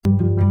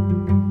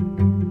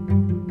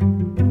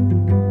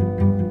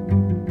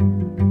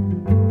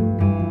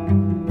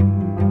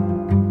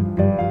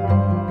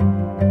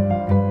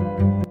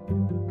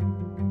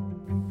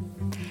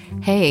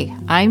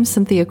I'm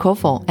Cynthia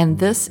Kofel, and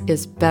this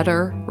is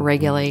Better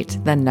Regulate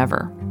Than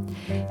Never.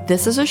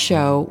 This is a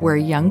show where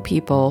young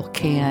people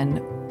can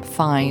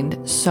find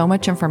so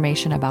much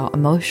information about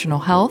emotional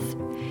health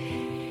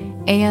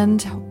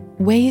and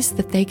ways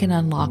that they can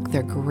unlock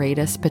their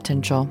greatest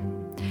potential.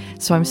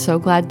 So I'm so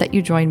glad that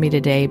you joined me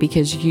today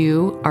because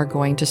you are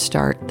going to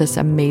start this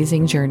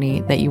amazing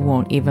journey that you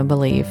won't even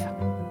believe.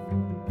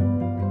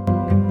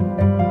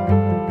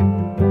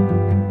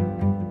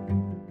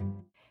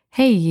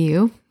 Hey,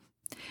 you.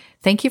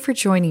 Thank you for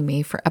joining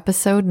me for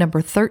episode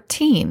number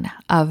 13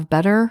 of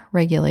Better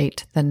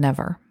Regulate Than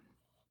Never.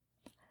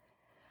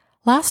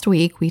 Last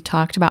week, we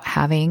talked about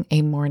having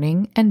a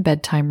morning and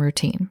bedtime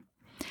routine,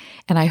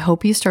 and I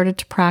hope you started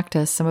to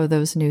practice some of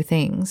those new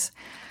things.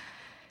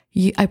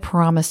 I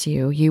promise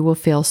you will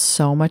feel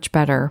so much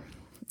better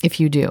if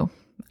you do.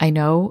 I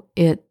know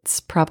it's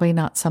probably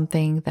not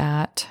something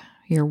that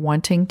you're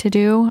wanting to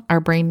do. Our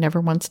brain never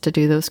wants to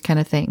do those kind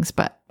of things,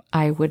 but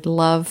I would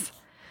love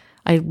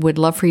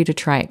for you to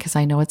try it because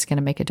I know it's going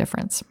to make a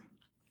difference.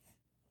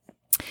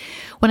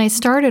 When I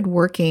started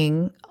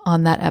working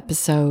on that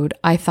episode,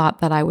 I thought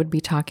that I would be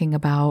talking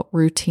about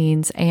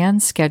routines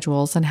and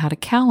schedules and how to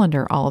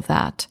calendar all of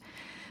that.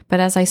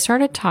 But as I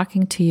started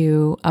talking to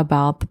you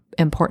about the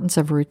importance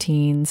of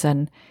routines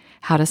and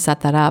how to set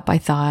that up, I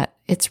thought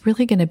it's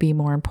really going to be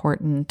more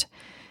important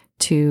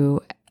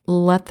to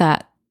let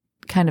that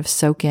kind of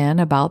soak in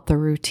about the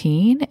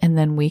routine, and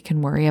then we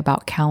can worry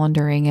about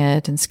calendaring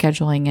it and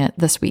scheduling it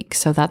this week.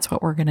 So that's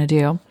what we're going to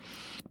do.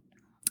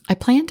 I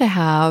plan to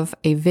have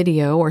a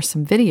video or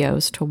some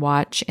videos to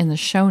watch in the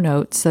show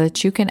notes so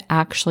that you can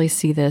actually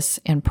see this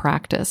in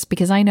practice,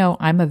 because I know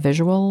I'm a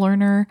visual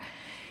learner,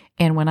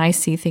 and when I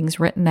see things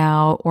written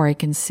out or I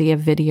can see a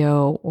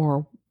video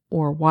or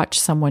watch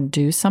someone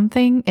do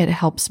something, it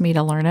helps me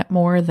to learn it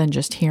more than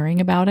just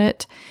hearing about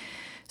it.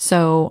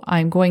 So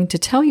I'm going to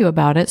tell you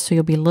about it, so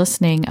you'll be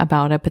listening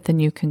about it, but then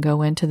you can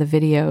go into the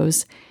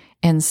videos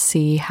and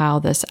see how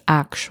this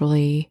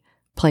actually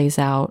plays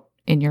out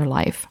in your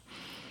life.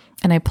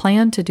 And I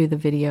plan to do the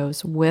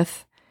videos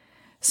with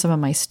some of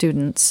my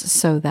students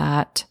so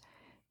that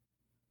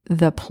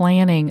the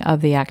planning of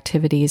the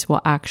activities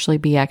will actually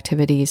be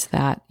activities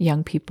that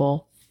young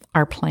people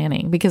are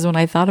planning. Because when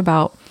I thought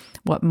about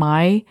what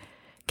my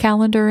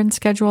calendar and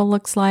schedule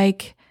looks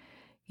like,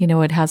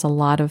 it has a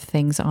lot of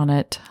things on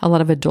it, a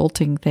lot of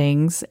adulting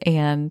things,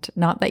 and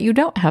not that you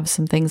don't have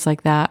some things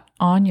like that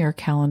on your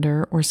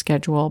calendar or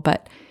schedule,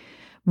 but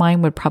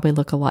mine would probably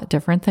look a lot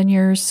different than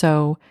yours.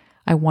 So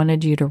I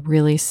wanted you to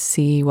really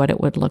see what it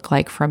would look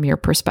like from your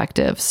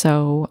perspective.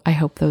 So I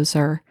hope those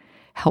are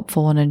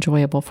helpful and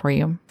enjoyable for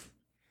you.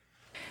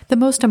 The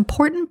most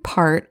important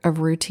part of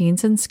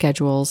routines and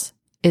schedules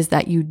is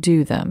that you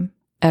do them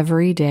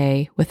every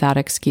day without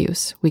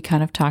excuse. We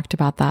kind of talked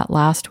about that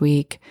last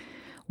week.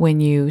 When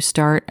you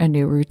start a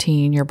new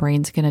routine, your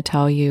brain's going to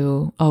tell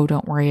you, oh,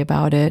 don't worry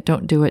about it.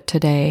 Don't do it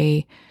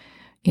today.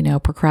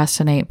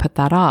 Procrastinate, put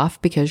that off,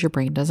 because your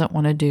brain doesn't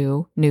want to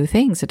do new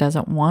things. It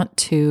doesn't want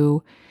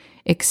to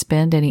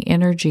expend any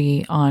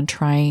energy on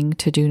trying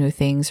to do new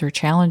things or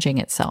challenging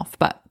itself.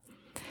 But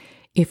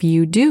if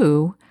you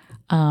do,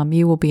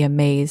 you will be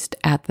amazed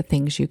at the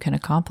things you can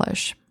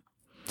accomplish.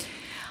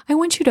 I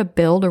want you to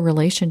build a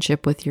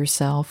relationship with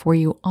yourself where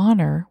you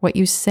honor what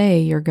you say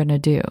you're going to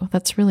do.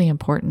 That's really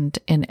important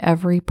in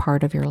every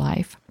part of your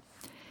life.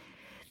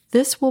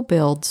 This will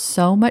build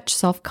so much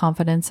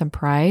self-confidence and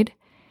pride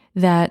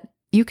that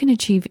you can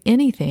achieve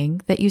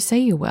anything that you say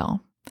you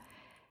will.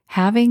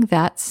 Having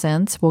that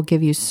sense will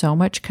give you so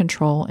much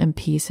control and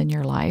peace in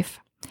your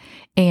life.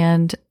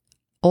 And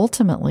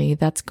ultimately,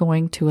 that's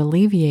going to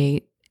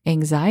alleviate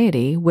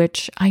anxiety,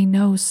 which I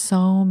know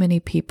so many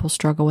people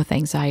struggle with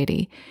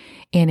anxiety.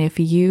 And if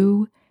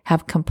you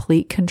have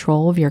complete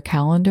control of your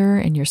calendar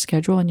and your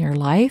schedule and your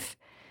life,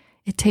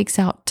 it takes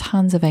out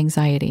tons of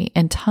anxiety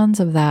and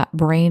tons of that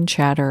brain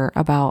chatter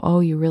about,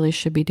 oh, you really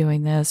should be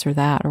doing this or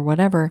that or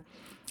whatever.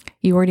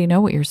 You already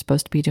know what you're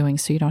supposed to be doing,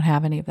 so you don't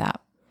have any of that.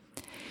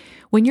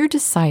 When you're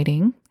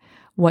deciding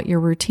what your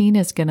routine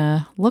is going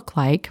to look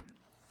like,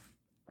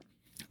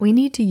 we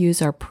need to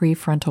use our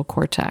prefrontal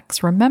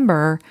cortex.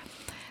 Remember,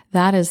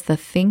 that is the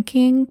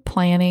thinking,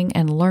 planning,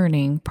 and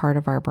learning part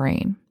of our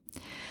brain.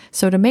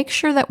 So to make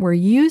sure that we're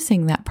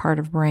using that part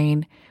of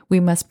brain,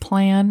 we must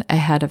plan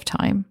ahead of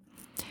time.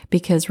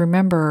 Because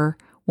remember,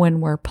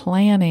 when we're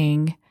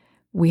planning,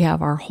 we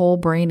have our whole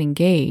brain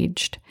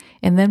engaged.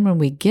 And then when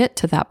we get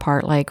to that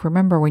part, like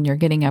remember when you're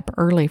getting up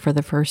early for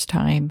the first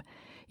time,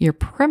 your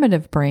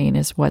primitive brain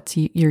is what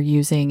you're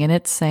using. And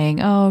it's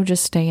saying, oh,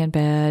 just stay in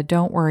bed.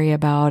 Don't worry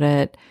about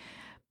it.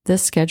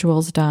 This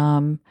schedule's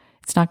dumb.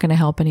 It's not going to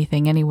help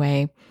anything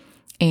anyway.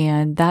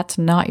 And that's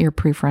not your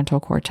prefrontal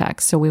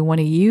cortex. So we want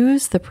to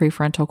use the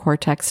prefrontal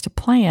cortex to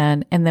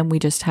plan, and then we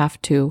just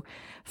have to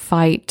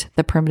fight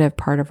the primitive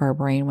part of our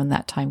brain when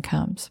that time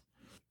comes.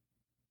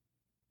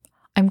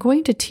 I'm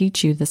going to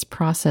teach you this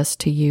process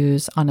to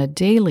use on a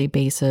daily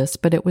basis,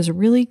 but it was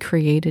really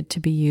created to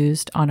be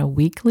used on a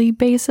weekly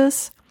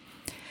basis.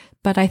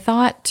 But I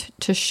thought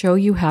to show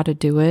you how to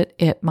do it,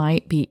 it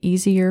might be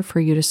easier for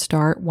you to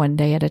start one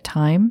day at a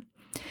time.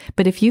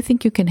 But if you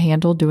think you can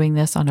handle doing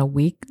this on a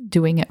week,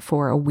 doing it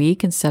for a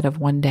week instead of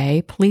one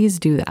day, please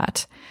do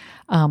that.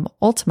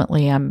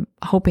 Ultimately, I'm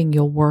hoping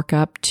you'll work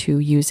up to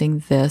using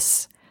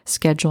this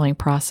scheduling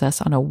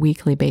process on a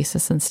weekly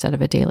basis instead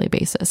of a daily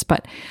basis.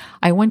 But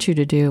I want you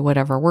to do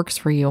whatever works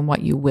for you and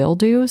what you will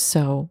do.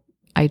 So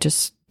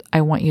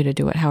I want you to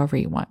do it however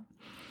you want.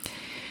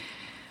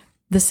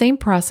 The same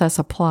process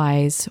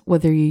applies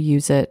whether you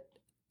use it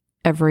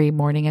every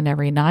morning and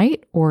every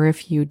night, or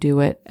if you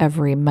do it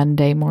every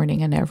Monday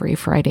morning and every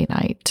Friday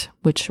night,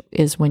 which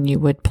is when you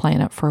would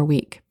plan it for a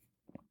week.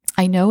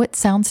 I know it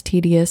sounds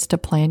tedious to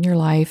plan your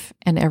life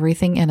and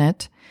everything in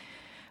it,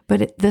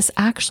 but this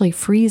actually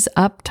frees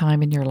up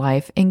time in your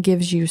life and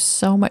gives you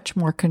so much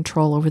more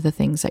control over the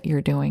things that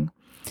you're doing.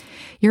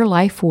 Your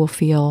life will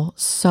feel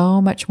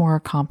so much more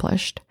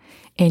accomplished,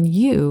 and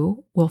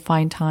you will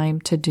find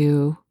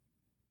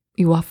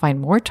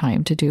more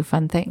time to do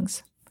fun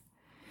things.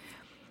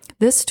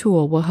 This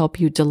tool will help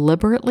you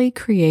deliberately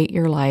create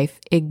your life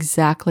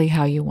exactly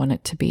how you want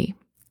it to be.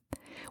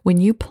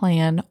 When you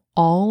plan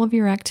all of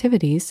your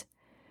activities,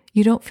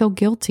 you don't feel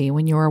guilty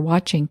when you are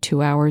watching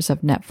 2 hours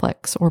of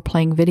Netflix or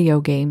playing video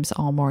games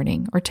all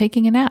morning or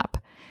taking a nap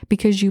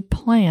because you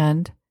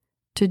planned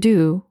to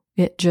do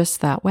it just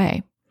that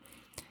way.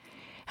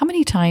 How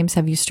many times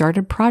have you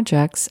started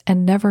projects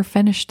and never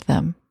finished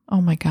them?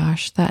 Oh my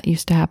gosh, that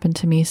used to happen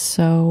to me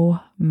so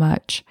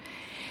much.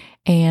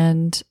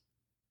 And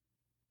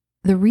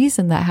the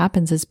reason that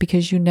happens is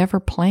because you never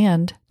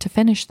planned to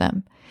finish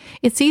them.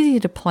 It's easy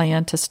to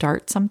plan to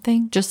start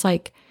something, just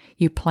like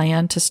you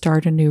plan to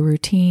start a new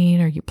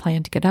routine or you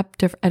plan to get up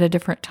at a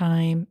different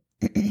time.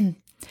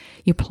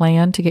 You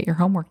plan to get your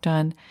homework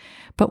done,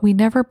 but we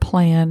never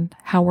plan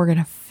how we're going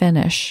to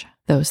finish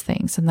those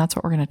things. And that's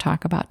what we're going to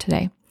talk about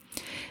today.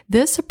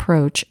 This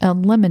approach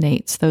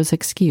eliminates those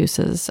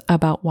excuses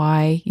about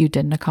why you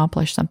didn't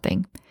accomplish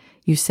something.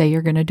 You say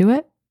you're going to do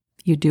it,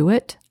 you do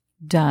it,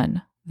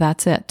 done.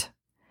 That's it.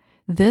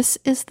 This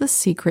is the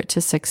secret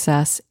to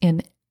success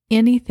in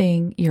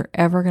anything you're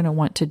ever going to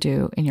want to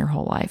do in your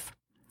whole life.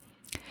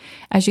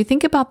 As you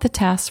think about the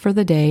tasks for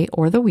the day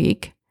or the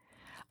week,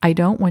 I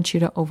don't want you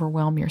to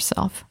overwhelm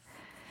yourself.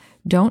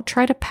 Don't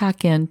try to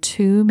pack in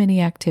too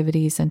many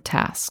activities and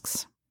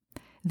tasks.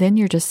 Then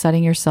you're just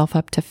setting yourself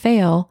up to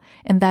fail,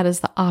 and that is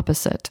the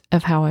opposite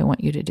of how I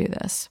want you to do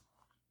this.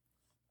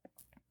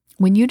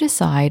 When you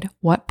decide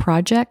what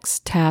projects,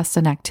 tasks,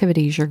 and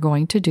activities you're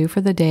going to do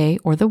for the day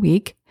or the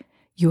week,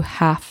 you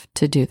have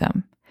to do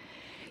them.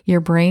 Your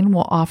brain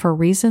will offer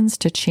reasons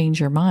to change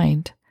your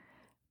mind,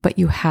 but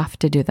you have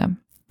to do them.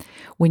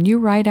 When you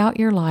write out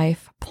your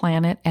life,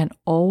 plan it, and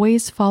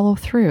always follow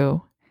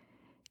through,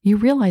 you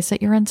realize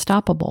that you're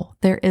unstoppable.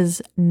 There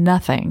is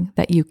nothing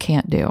that you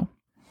can't do.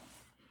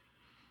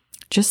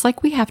 Just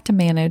like we have to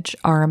manage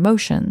our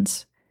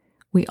emotions,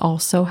 we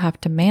also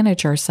have to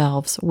manage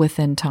ourselves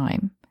within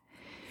time.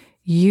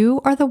 You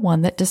are the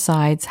one that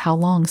decides how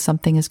long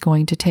something is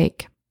going to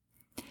take.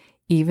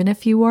 Even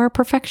if you are a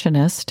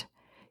perfectionist,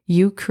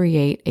 you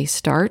create a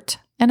start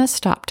and a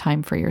stop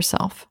time for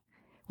yourself.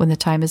 When the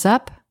time is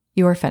up,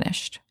 you are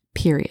finished,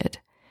 period.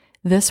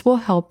 This will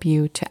help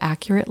you to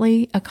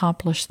accurately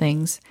accomplish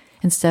things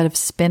instead of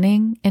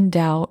spinning in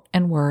doubt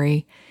and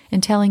worry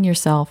and telling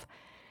yourself,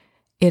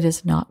 it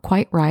is not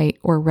quite right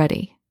or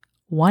ready.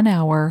 1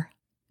 hour,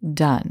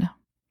 done.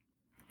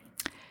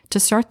 To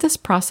start this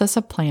process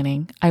of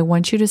planning, I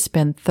want you to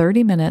spend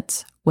 30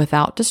 minutes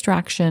without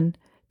distraction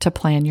to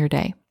plan your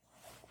day.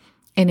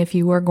 And if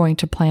you are going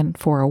to plan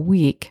for a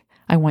week,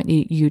 I want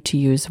you to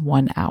use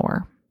 1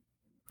 hour.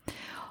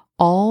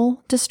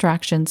 All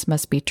distractions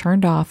must be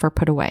turned off or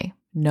put away.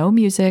 No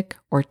music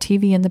or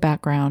TV in the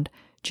background,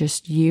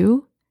 just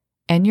you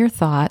and your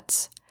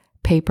thoughts,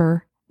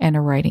 paper, and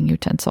a writing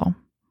utensil.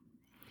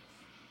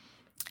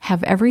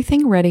 Have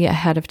everything ready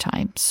ahead of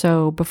time.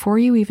 So before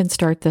you even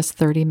start this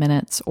 30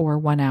 minutes or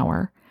 1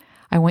 hour,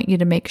 I want you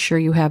to make sure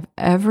you have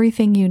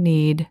everything you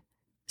need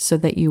so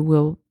that you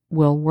will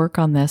work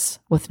on this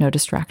with no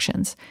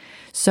distractions.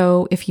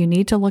 So if you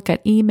need to look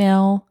at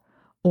email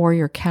or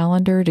your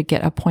calendar to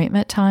get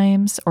appointment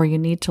times, or you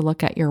need to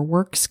look at your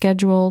work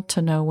schedule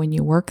to know when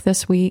you work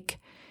this week,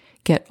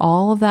 get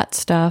all of that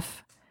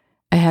stuff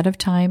ahead of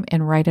time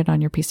and write it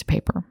on your piece of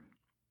paper.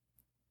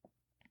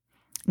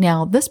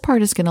 Now, this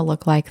part is going to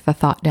look like the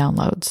thought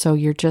download. So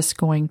you're just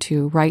going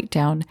to write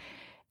down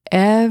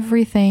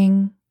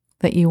everything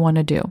that you want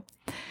to do.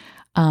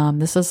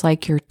 This is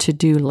like your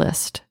to-do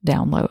list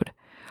download.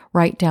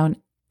 Write down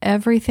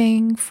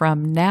everything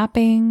from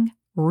napping,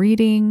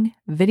 reading,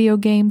 video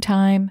game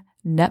time,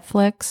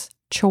 Netflix,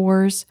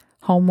 chores,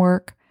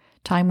 homework,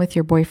 time with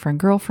your boyfriend,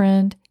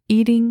 girlfriend,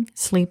 eating,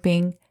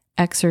 sleeping,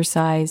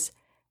 exercise,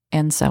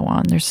 and so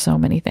on. There's so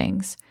many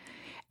things.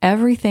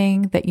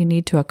 Everything that you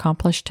need to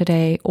accomplish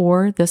today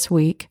or this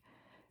week,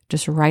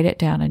 just write it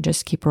down and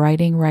just keep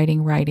writing,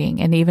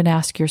 and even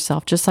ask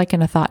yourself, just like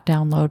in a thought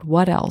download,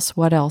 what else?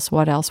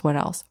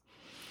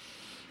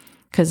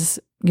 because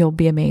you'll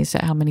be amazed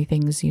at how many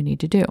things you need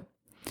to do.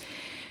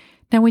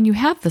 Now, when you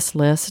have this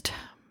list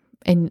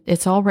and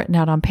it's all written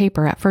out on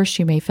paper, at first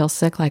you may feel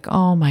sick, like,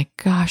 oh my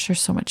gosh,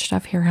 there's so much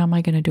stuff here. How am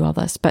I going to do all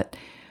this? But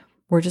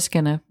we're just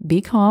going to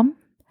be calm.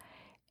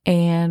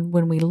 And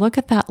when we look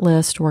at that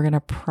list, we're going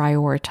to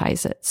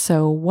prioritize it.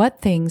 So what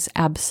things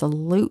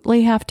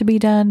absolutely have to be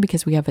done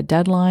because we have a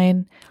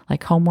deadline,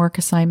 like homework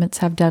assignments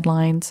have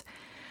deadlines,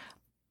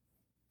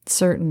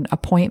 certain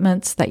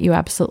appointments that you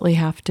absolutely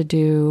have to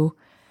do,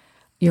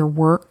 your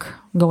work,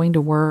 going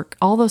to work,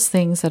 all those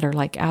things that are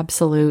like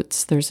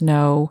absolutes. There's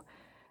no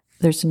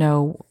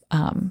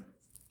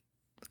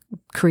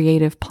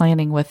creative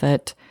planning with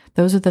it.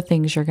 Those are the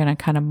things you're going to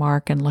kind of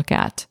mark and look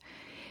at.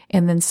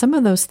 And then some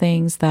of those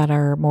things that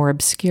are more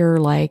obscure,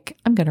 like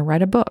I'm going to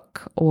write a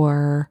book,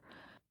 or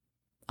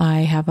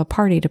I have a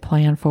party to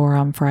plan for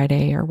on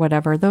Friday, or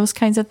whatever, those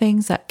kinds of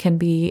things that can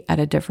be at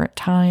a different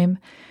time,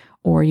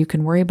 or you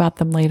can worry about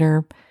them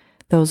later.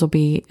 Those will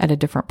be at a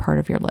different part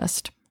of your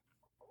list.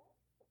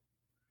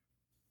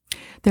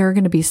 There are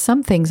going to be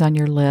some things on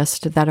your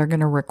list that are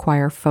going to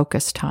require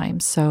focus time.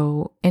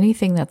 So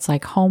anything that's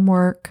like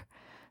homework,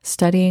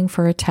 studying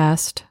for a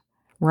test,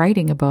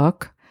 writing a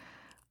book,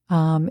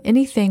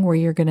 anything where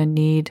you're going to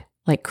need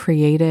like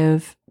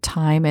creative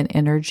time and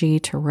energy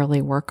to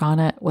really work on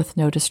it with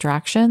no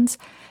distractions,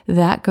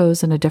 that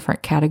goes in a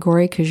different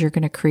category because you're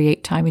going to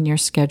create time in your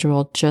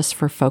schedule just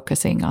for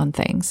focusing on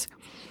things.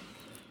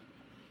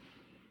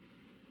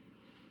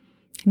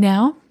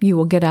 Now you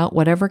will get out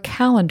whatever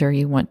calendar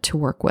you want to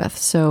work with.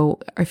 So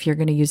if you're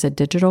going to use a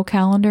digital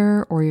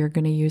calendar or you're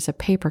going to use a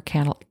paper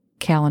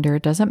calendar,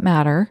 it doesn't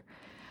matter.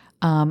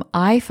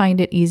 I find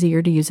it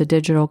easier to use a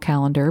digital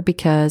calendar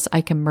because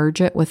I can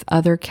merge it with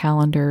other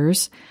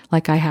calendars.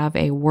 Like I have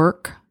a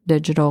work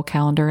digital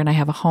calendar and I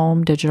have a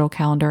home digital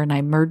calendar, and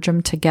I merge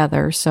them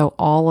together. So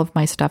all of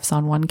my stuff's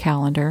on one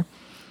calendar.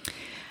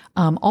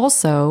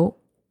 Also,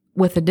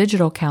 with a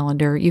digital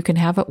calendar, you can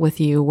have it with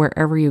you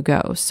wherever you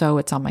go. So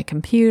it's on my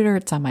computer,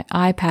 it's on my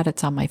iPad,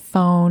 it's on my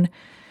phone.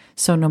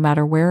 So no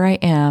matter where I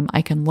am,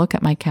 I can look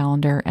at my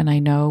calendar and I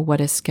know what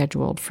is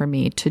scheduled for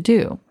me to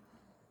do.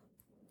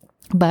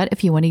 But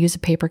if you want to use a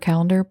paper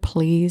calendar,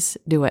 please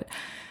do it.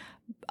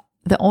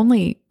 The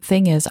only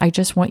thing is, I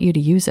just want you to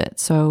use it.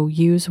 So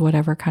use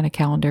whatever kind of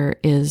calendar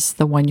is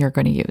the one you're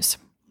going to use.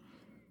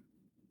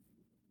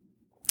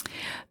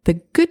 The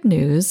good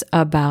news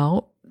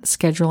about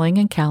scheduling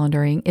and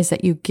calendaring is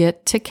that you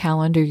get to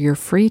calendar your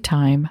free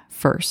time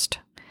first.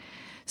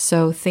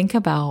 So think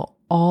about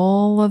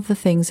all of the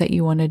things that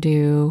you want to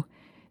do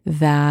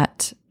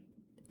that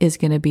is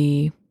going to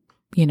be,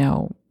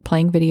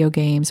 playing video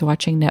games,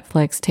 watching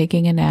Netflix,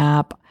 taking a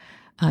nap,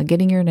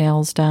 getting your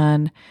nails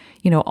done,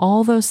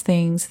 all those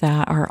things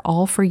that are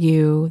all for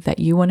you that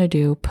you want to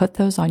do, put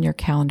those on your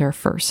calendar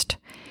first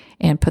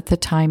and put the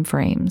time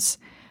frames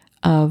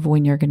of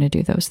when you're going to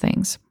do those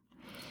things.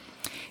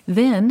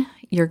 Then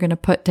you're going to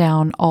put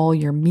down all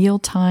your meal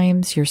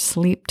times, your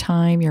sleep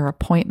time, your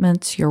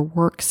appointments, your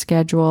work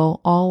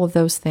schedule, all of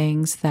those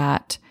things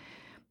that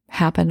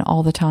happen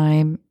all the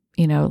time,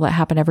 that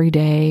happen every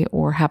day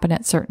or happen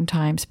at certain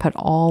times. Put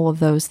all of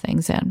those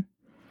things in.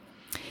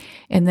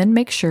 And then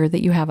make sure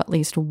that you have at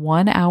least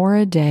 1 hour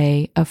a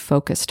day of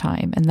focus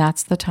time. And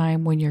that's the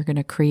time when you're going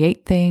to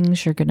create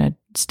things, you're going to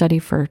study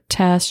for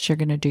tests, you're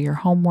going to do your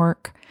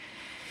homework.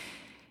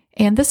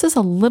 And this is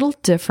a little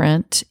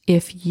different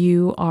if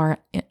you are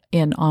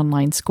in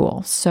online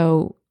school.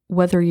 So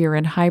whether you're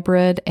in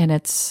hybrid and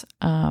it's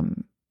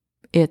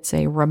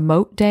a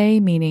remote day,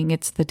 meaning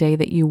it's the day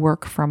that you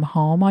work from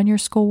home on your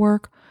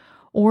schoolwork,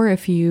 or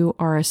if you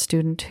are a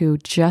student who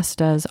just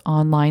does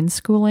online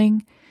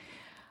schooling,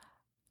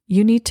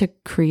 you need to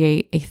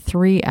create a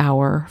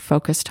 3-hour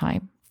focus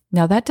time.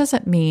 Now, that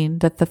doesn't mean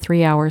that the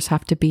 3 hours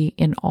have to be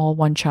in all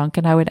one chunk,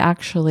 and I would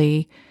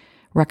actually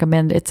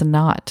recommend it's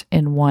not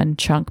in one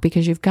chunk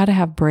because you've got to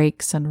have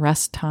breaks and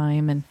rest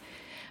time. And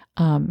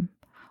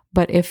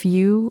but if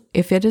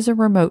it is a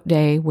remote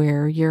day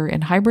where you're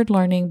in hybrid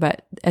learning,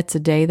 but it's a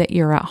day that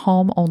you're at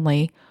home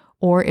only,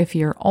 or if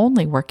you're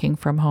only working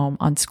from home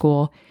on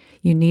school,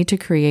 you need to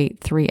create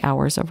 3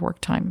 hours of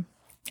work time,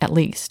 at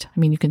least. I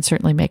mean, you can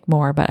certainly make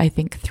more, but I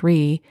think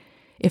 3,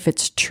 if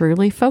it's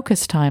truly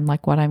focus time,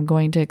 like what I'm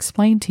going to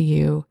explain to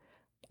you,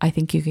 I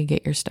think you can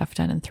get your stuff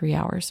done in 3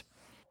 hours.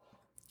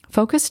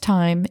 Focus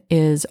time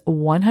is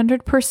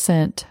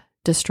 100%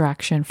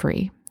 distraction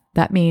free.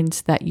 That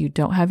means that you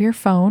don't have your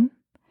phone,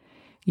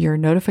 your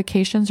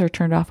notifications are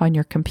turned off on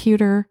your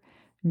computer,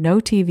 no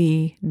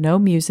TV, no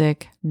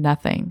music,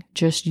 nothing.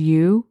 Just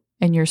you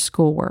and your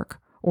schoolwork,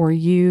 or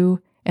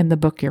you and the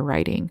book you're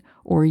writing,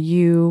 or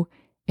you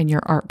and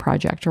your art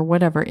project, or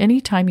whatever.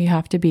 Anytime you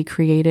have to be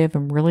creative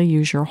and really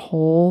use your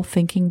whole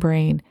thinking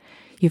brain,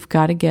 you've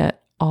got to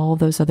get all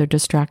those other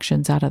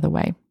distractions out of the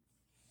way.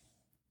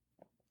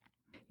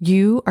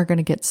 You are going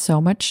to get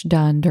so much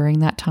done during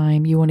that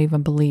time. You won't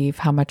even believe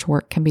how much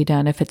work can be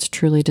done if it's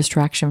truly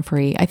distraction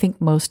free. I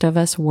think most of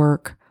us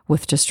work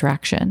with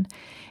distraction.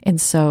 And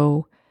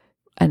so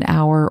an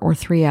hour or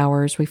 3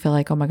 hours, we feel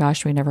like, oh my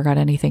gosh, we never got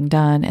anything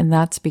done. And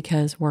that's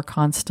because we're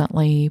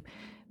constantly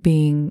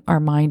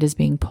our mind is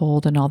being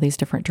pulled in all these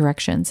different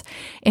directions.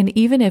 And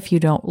even if you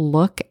don't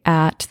look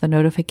at the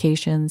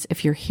notifications,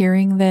 if you're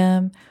hearing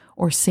them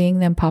or seeing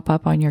them pop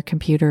up on your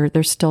computer,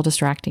 they're still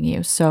distracting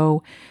you.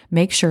 So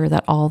make sure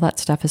that all that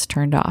stuff is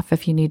turned off.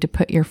 If you need to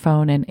put your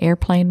phone in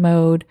airplane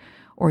mode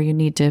or you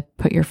need to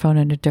put your phone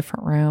in a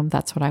different room,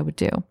 that's what I would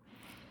do.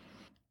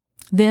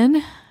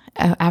 Then,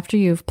 after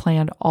you've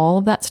planned all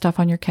of that stuff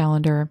on your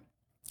calendar,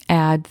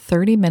 add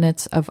 30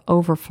 minutes of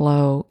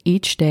overflow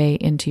each day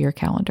into your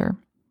calendar.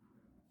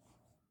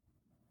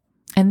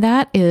 And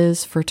that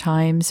is for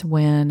times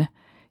when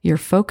your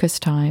focus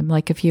time,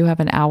 like if you have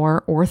an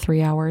hour or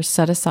 3 hours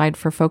set aside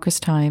for focus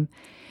time,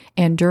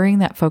 and during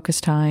that focus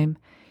time,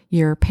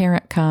 your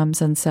parent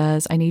comes and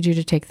says, I need you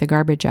to take the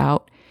garbage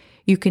out.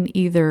 You can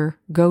either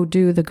go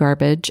do the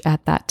garbage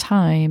at that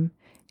time,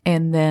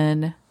 and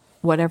then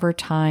whatever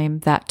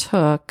time that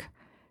took,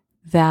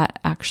 that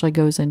actually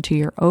goes into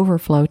your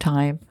overflow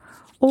time.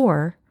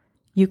 Or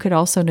you could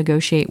also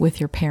negotiate with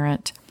your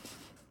parent.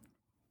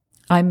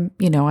 I'm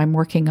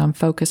working on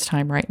focus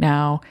time right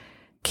now.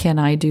 Can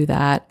I do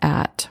that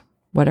at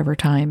whatever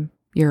time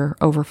your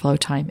overflow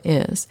time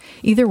is?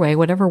 Either way,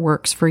 whatever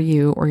works for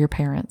you or your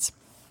parents.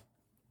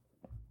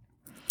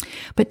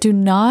 But do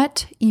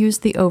not use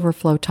the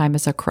overflow time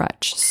as a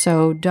crutch.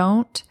 So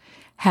don't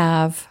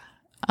have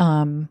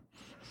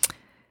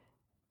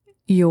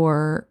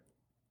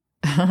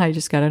I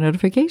just got a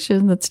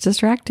notification that's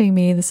distracting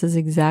me. This is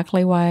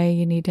exactly why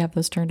you need to have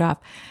those turned off.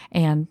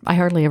 And I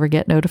hardly ever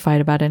get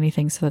notified about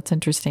anything, so that's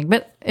interesting.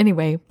 But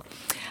anyway,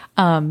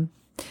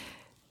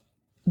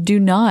 do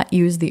not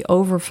use the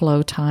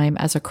overflow time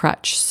as a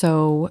crutch.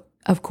 So,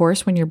 of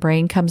course, when your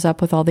brain comes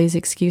up with all these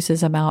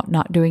excuses about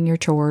not doing your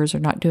chores or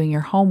not doing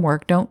your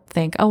homework, don't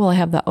think, oh, well, I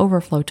have the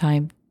overflow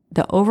time.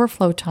 The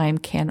overflow time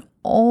can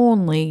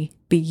only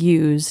be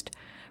used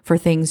for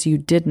things you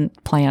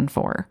didn't plan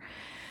for.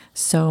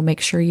 So make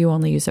sure you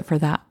only use it for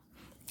that.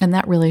 And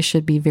that really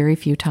should be very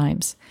few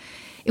times.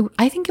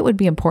 I think it would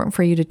be important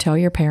for you to tell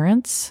your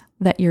parents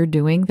that you're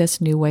doing this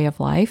new way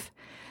of life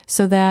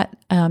so that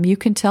you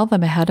can tell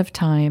them ahead of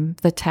time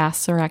the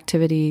tasks or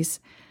activities,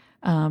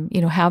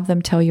 have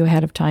them tell you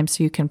ahead of time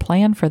so you can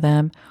plan for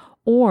them.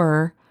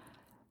 Or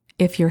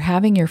if you're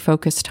having your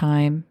focus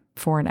time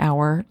for an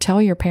hour, tell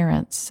your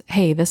parents,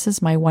 hey, this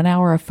is my 1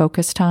 hour of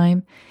focus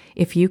time.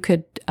 If you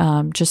could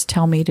just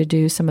tell me to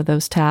do some of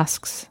those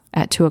tasks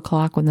at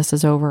 2:00 when this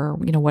is over, or,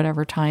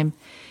 whatever time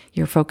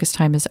your focus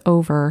time is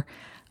over,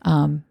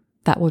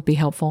 that would be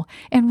helpful.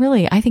 And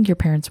really, I think your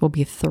parents will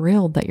be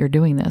thrilled that you're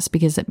doing this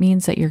because it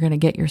means that you're going to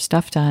get your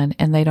stuff done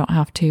and they don't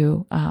have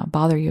to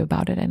bother you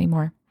about it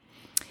anymore.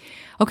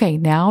 Okay,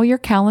 now your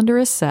calendar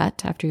is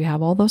set after you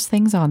have all those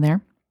things on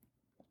there.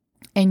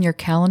 And your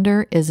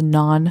calendar is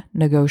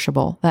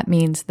non-negotiable. That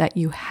means that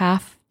you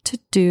have to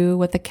do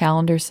what the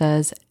calendar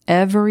says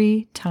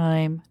every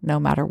time, no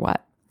matter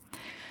what.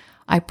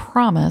 I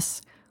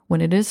promise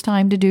when it is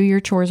time to do your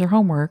chores or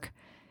homework,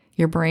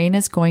 your brain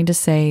is going to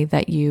say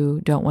that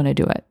you don't want to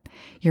do it.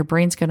 Your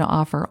brain's going to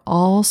offer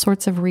all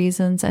sorts of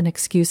reasons and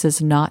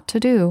excuses not to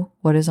do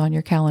what is on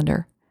your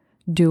calendar.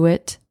 Do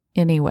it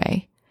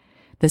anyway.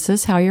 This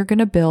is how you're going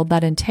to build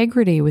that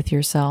integrity with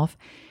yourself,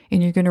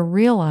 and you're going to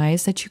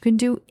realize that you can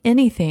do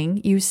anything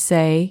you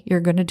say you're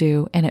going to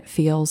do, and it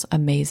feels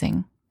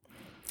amazing.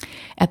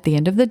 At the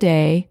end of the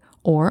day,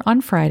 or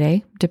on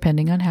Friday,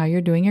 depending on how you're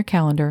doing your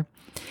calendar,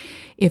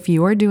 if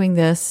you are doing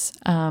this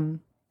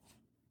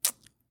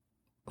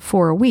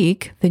for a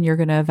week, then you're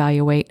going to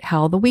evaluate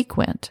how the week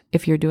went.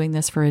 If you're doing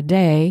this for a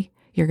day,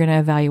 you're going to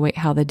evaluate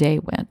how the day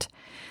went.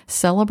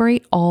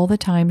 Celebrate all the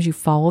times you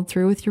followed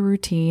through with your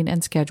routine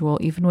and schedule,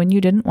 even when you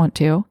didn't want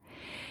to,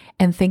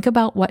 and think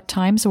about what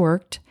times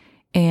worked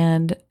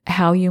and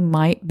how you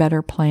might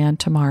better plan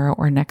tomorrow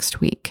or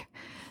next week.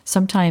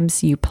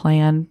 Sometimes you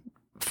plan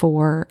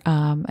for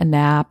a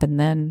nap and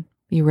then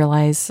you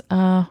realize,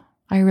 I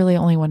really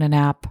only want a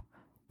nap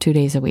 2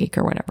 days a week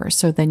or whatever.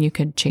 So then you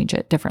could change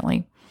it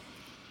differently.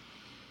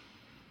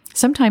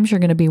 Sometimes you're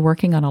going to be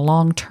working on a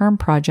long-term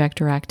project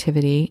or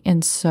activity,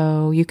 and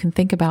so you can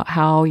think about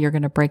how you're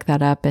going to break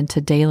that up into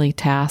daily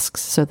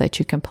tasks so that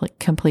you can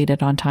complete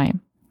it on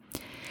time.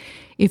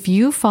 If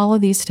you follow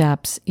these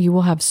steps, you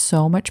will have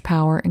so much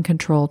power and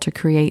control to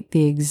create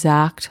the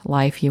exact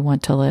life you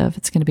want to live.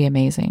 It's going to be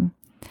amazing.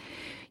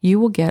 You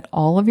will get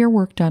all of your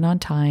work done on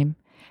time,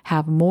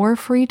 have more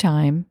free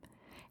time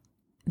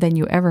than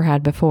you ever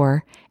had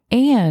before,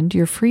 and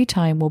your free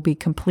time will be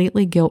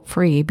completely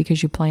guilt-free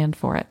because you planned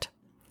for it.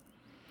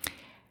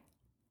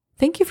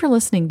 Thank you for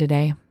listening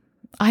today.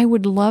 I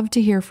would love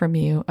to hear from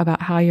you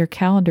about how your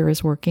calendar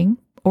is working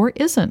or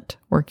isn't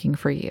working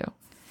for you.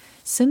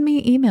 Send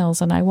me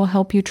emails and I will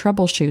help you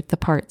troubleshoot the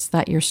parts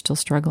that you're still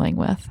struggling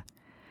with.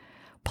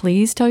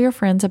 Please tell your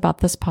friends about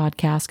this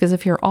podcast, because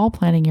if you're all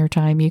planning your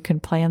time, you can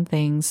plan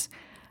things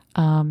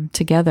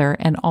together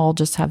and all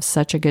just have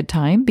such a good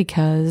time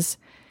because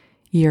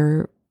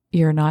you're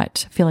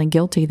not feeling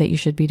guilty that you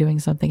should be doing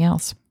something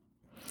else.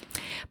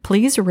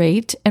 Please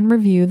rate and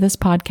review this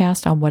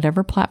podcast on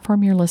whatever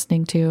platform you're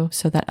listening to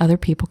so that other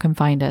people can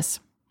find us.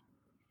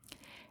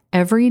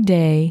 Every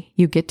day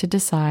you get to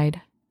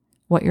decide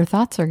what your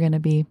thoughts are going to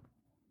be.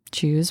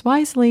 Choose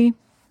wisely.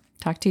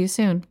 Talk to you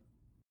soon.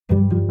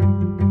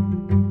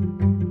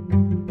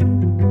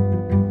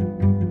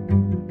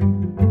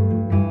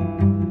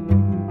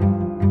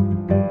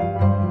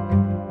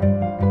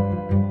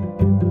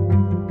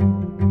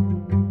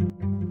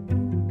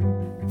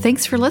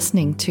 Thanks for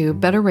listening to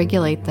Better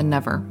Regulate Than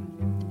Never.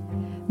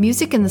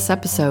 Music in this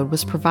episode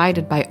was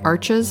provided by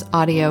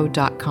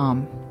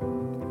archesaudio.com.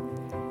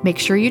 Make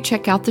sure you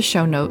check out the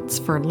show notes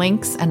for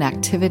links and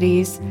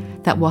activities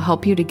that will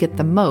help you to get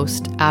the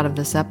most out of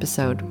this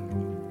episode.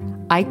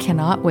 I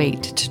cannot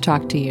wait to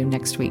talk to you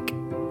next week.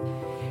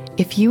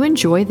 If you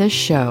enjoy this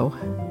show,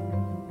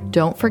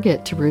 don't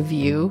forget to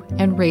review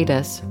and rate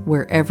us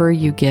wherever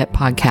you get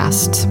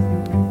podcasts.